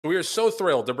We are so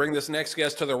thrilled to bring this next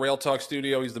guest to the Rail Talk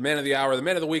studio. He's the man of the hour, the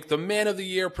man of the week, the man of the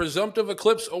year, presumptive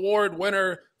Eclipse Award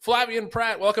winner, Flavien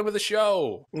Prat. Welcome to the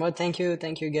show. Well, thank you.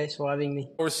 Thank you guys for having me.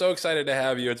 We're so excited to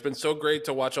have you. It's been so great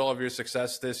to watch all of your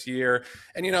success this year.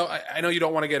 And, you know, I know you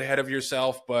don't want to get ahead of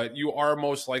yourself, but you are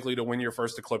most likely to win your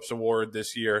first Eclipse Award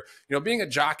this year. You know, being a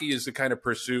jockey is the kind of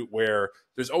pursuit where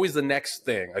there's always the next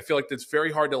thing. I feel like it's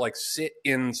very hard to like sit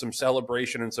in some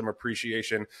celebration and some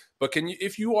appreciation. But can you,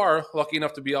 if you are lucky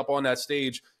enough to be up on that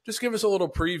stage, just give us a little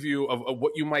preview of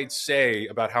what you might say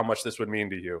about how much this would mean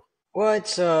to you. Well,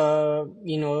 it's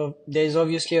there's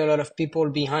obviously a lot of people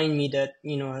behind me that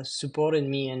has supported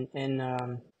me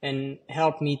and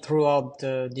helped me throughout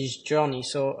this journey.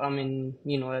 So I mean,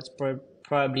 that's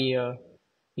probably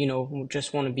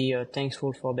just want to be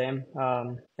thankful for them. I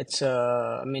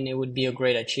mean, it would be a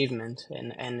great achievement,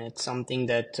 and it's something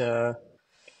that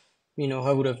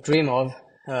I would have dreamed of.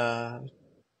 I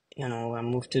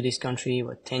moved to this country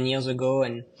 10 years ago,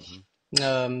 and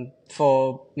I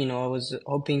was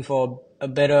hoping for a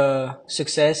better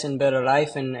success and better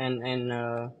life, and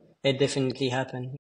it definitely happened.